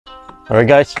Alright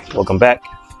guys, welcome back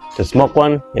to Smoke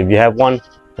One. If you have one,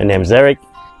 my name is Eric,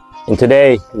 and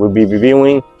today we'll be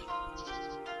reviewing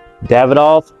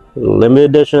Davidoff Limited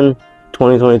Edition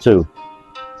 2022.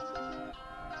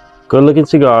 Good looking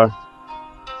cigar.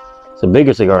 It's a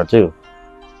bigger cigar too.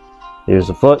 Here's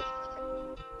the foot.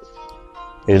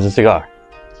 Here's the cigar.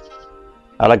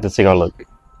 I like the cigar look.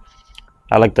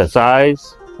 I like the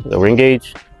size, the ring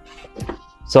gauge.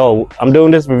 So I'm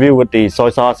doing this review with the Soy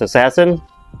Sauce Assassin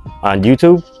on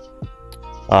YouTube.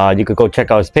 You could go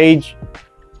check out his page.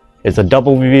 It's a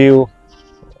double review.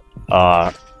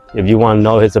 If you want to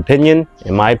know his opinion,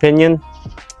 in my opinion,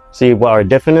 see what our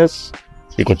difference is,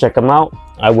 you can check him out.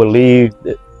 I will leave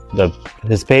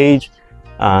his page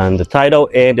on the title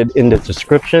and in the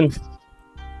description.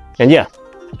 And yeah,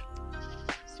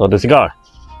 so the cigar.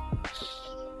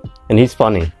 And he's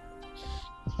funny.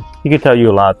 He can tell you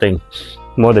a lot of things,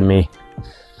 more than me.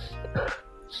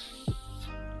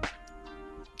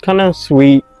 Kind of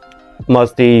sweet,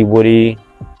 musty, woody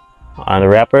on the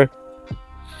wrapper.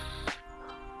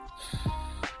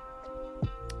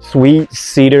 Sweet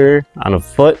cedar on the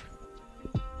foot.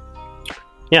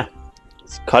 Yeah,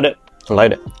 let's cut it and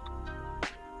light it.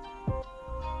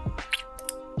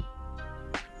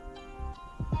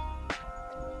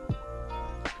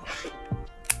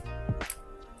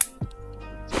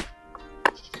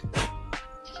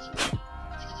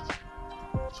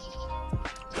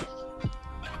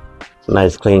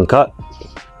 Nice clean cut.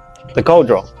 The cold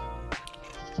draw.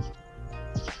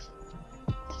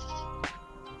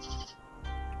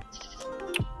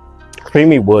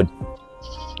 Creamy wood.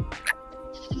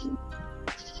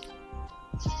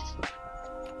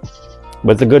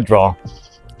 But it's a good draw.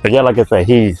 But yeah, like I said,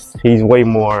 he's way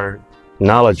more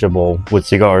knowledgeable with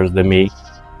cigars than me.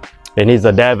 And he's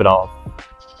a Davidoff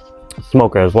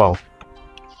smoker as well.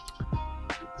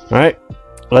 Alright,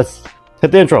 let's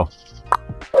hit the intro.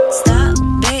 Stop,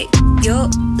 wait, you're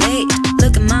late.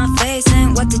 Look at my face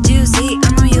and what did you see?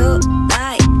 I know you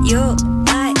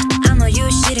lie, I know you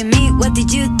shitting me. What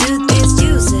did you do? Just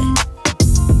use it.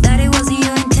 That it wasn't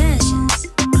your intentions.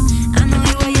 I know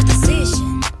it was your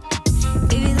decision.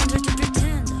 Baby, don't try to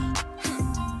pretend.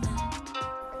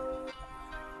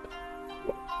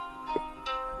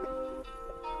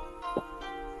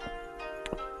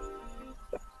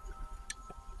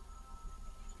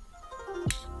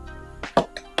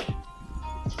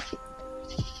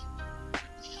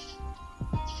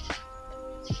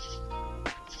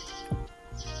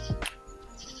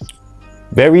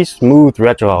 Very smooth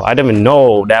retrohale. I didn't even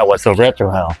know that was a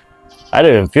retrohale. I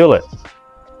didn't even feel it.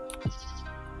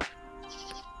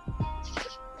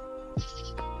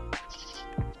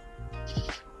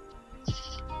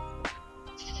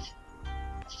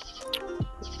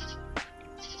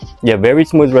 Yeah, very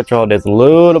smooth retrohale. There's a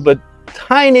little bit,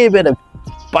 tiny bit of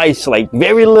spice, like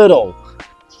very little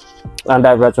on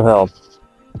that retrohale.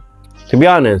 To be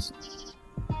honest,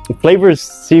 the flavors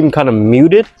seem kind of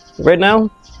muted right now.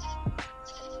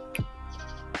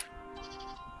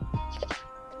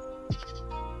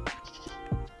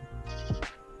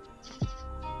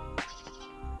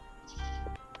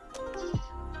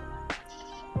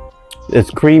 It's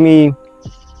creamy,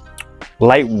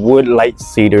 light wood, light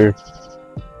cedar.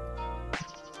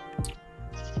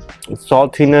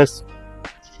 Saltiness,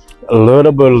 a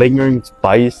little bit of lingering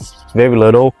spice, very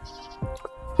little.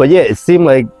 But yeah, it seemed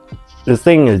like this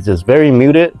thing is just very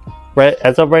muted right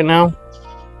as of right now.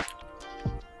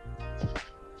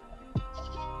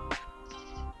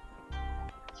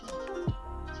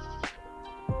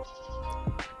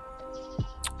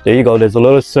 There you go, there's a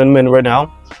little cinnamon right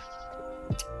now.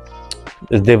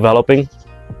 It's developing.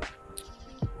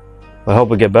 I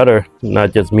hope it get better,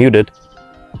 not just muted.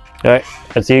 Alright,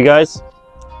 I'll see you guys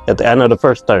at the end of the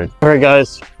first third. Alright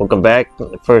guys, welcome back to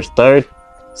the first third.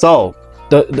 So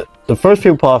the first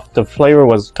few puffs, the flavor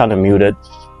was kind of muted,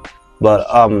 but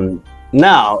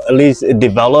now at least it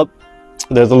developed.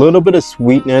 There's a little bit of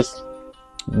sweetness,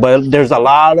 but there's a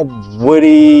lot of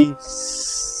woody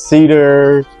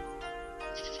cedar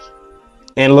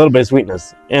and a little bit of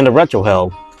sweetness. And the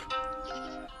retrohale,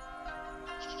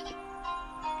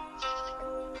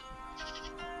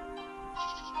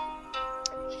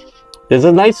 there's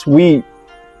a nice sweet,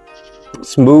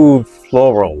 smooth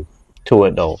floral to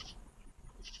it though.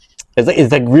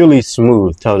 It's like really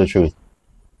smooth, tell the truth.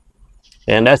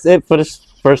 And that's it for this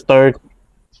first third.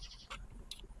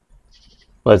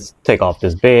 Let's take off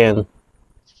this band.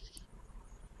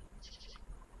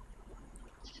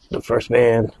 The first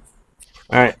band.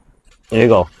 Alright, there you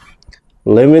go.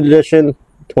 Limited edition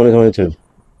 2022.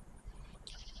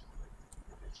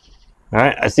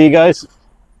 Alright, I see you guys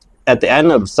at the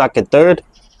end of the second third,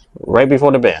 right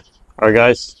before the band. Alright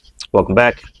guys, welcome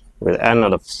back. We're at the end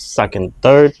of the second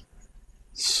third.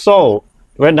 So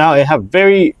right now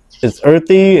it's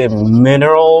earthy and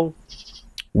mineral,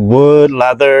 wood,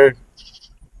 leather,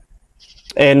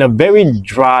 and a very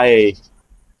dry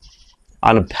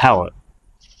on the palate.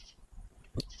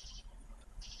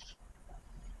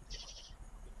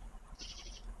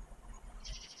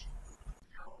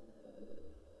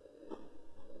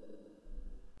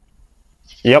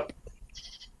 Yep.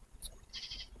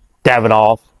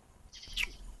 Davidoff.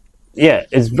 Yeah,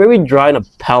 it's very dry in the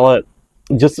palate,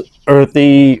 just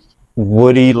earthy,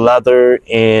 woody leather,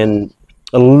 and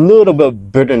a little bit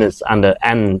of bitterness on the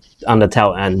end, on the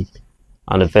tail end,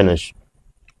 on the finish.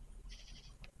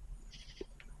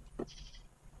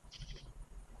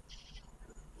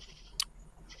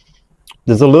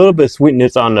 There's a little bit of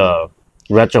sweetness on the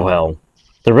retrohale.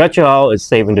 The retrohale is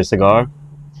saving the cigar.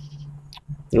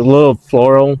 A little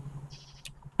floral.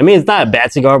 I mean, it's not a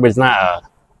bad cigar, but it's not a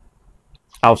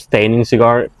outstanding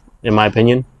cigar, in my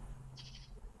opinion.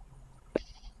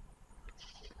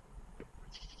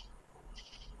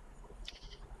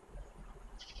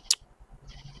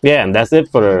 Yeah, and that's it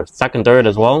for the second third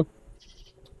as well.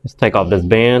 Let's take off this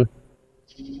band.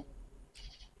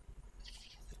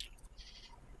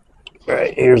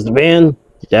 Alright, here's the band.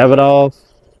 Davidoff.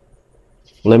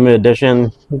 Limited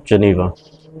edition, Geneva.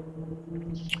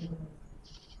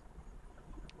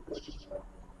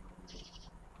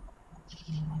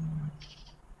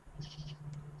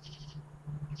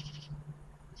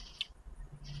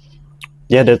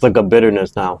 Yeah, there's like a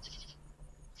bitterness now.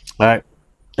 Alright,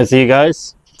 and see you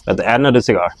guys at the end of the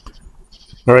cigar.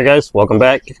 Alright guys, welcome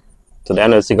back to the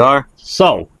end of the cigar.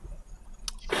 So,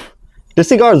 this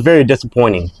cigar is very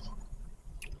disappointing.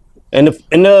 In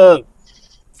the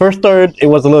first third, it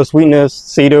was a little sweetness,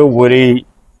 cedar, woody,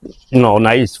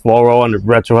 nice floral on the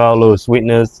retrohale, a little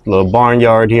sweetness, a little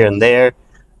barnyard here and there.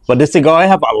 But this cigar, I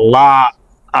have a lot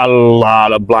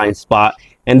of blind spot,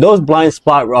 and those blind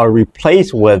spots are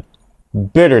replaced with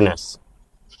bitterness,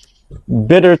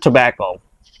 bitter tobacco.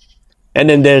 And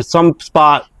then there's some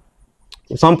puff,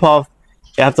 it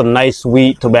has some nice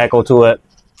sweet tobacco to it,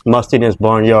 mustiness,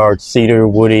 barnyard, cedar,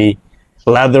 woody,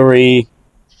 leathery.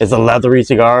 It's a leathery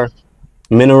cigar.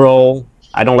 Mineral,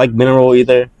 I don't like mineral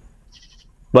either.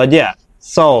 But yeah,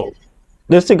 so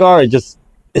this cigar is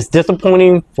it's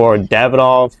disappointing for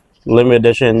Davidoff limited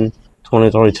edition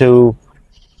 2022.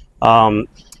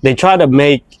 They try to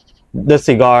make this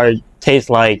cigar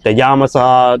taste like the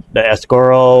Yamasa, the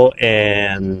Escuro,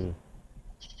 and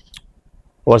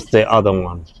what's the other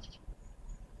one?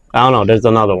 I don't know, there's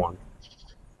another one.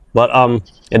 But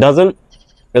it doesn't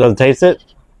taste it.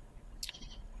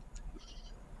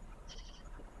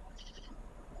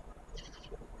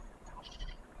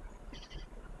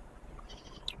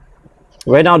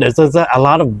 Right now there's a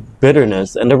lot of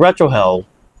bitterness, and the retrohale,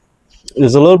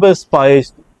 there's a little bit of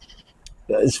spice.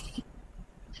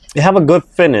 It have a good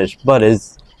finish, but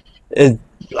it's a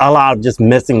lot of just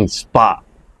missing spot.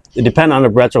 It depends on the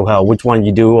retrohale, which one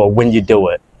you do or when you do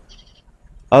it.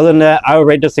 Other than that, I would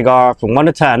rate the cigar from 1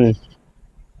 to 10.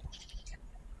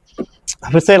 I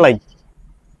would say like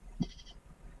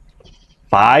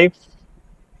 5.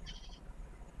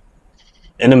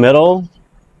 In the middle.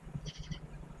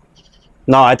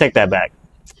 No, I take that back.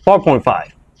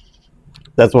 4.5.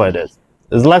 That's what it is.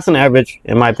 It's less than average,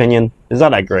 in my opinion. It's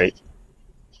not that great.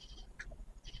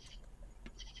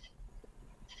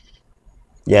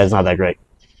 Yeah, it's not that great.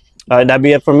 Alright, that'd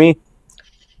be it for me.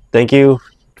 Thank you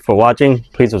for watching.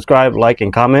 Please subscribe, like,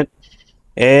 and comment.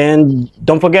 And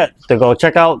don't forget to go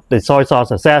check out the Soy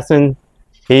Sauce Assassin.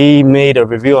 He made a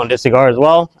review on this cigar as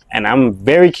well. And I'm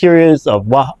very curious of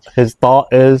what his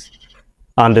thought is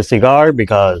on the cigar,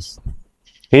 because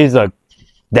he's a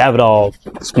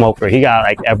Davidoff smoker. He got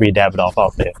like every Davidoff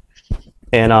out there.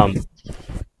 And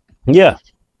yeah.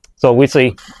 So we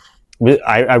see.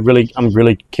 I'm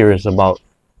really curious about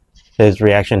his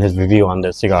reaction, his review on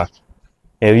this cigar.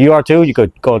 If you are too, you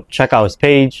could go check out his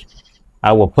page.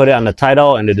 I will put it on the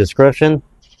title and the description.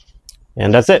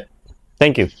 And that's it.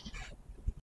 Thank you.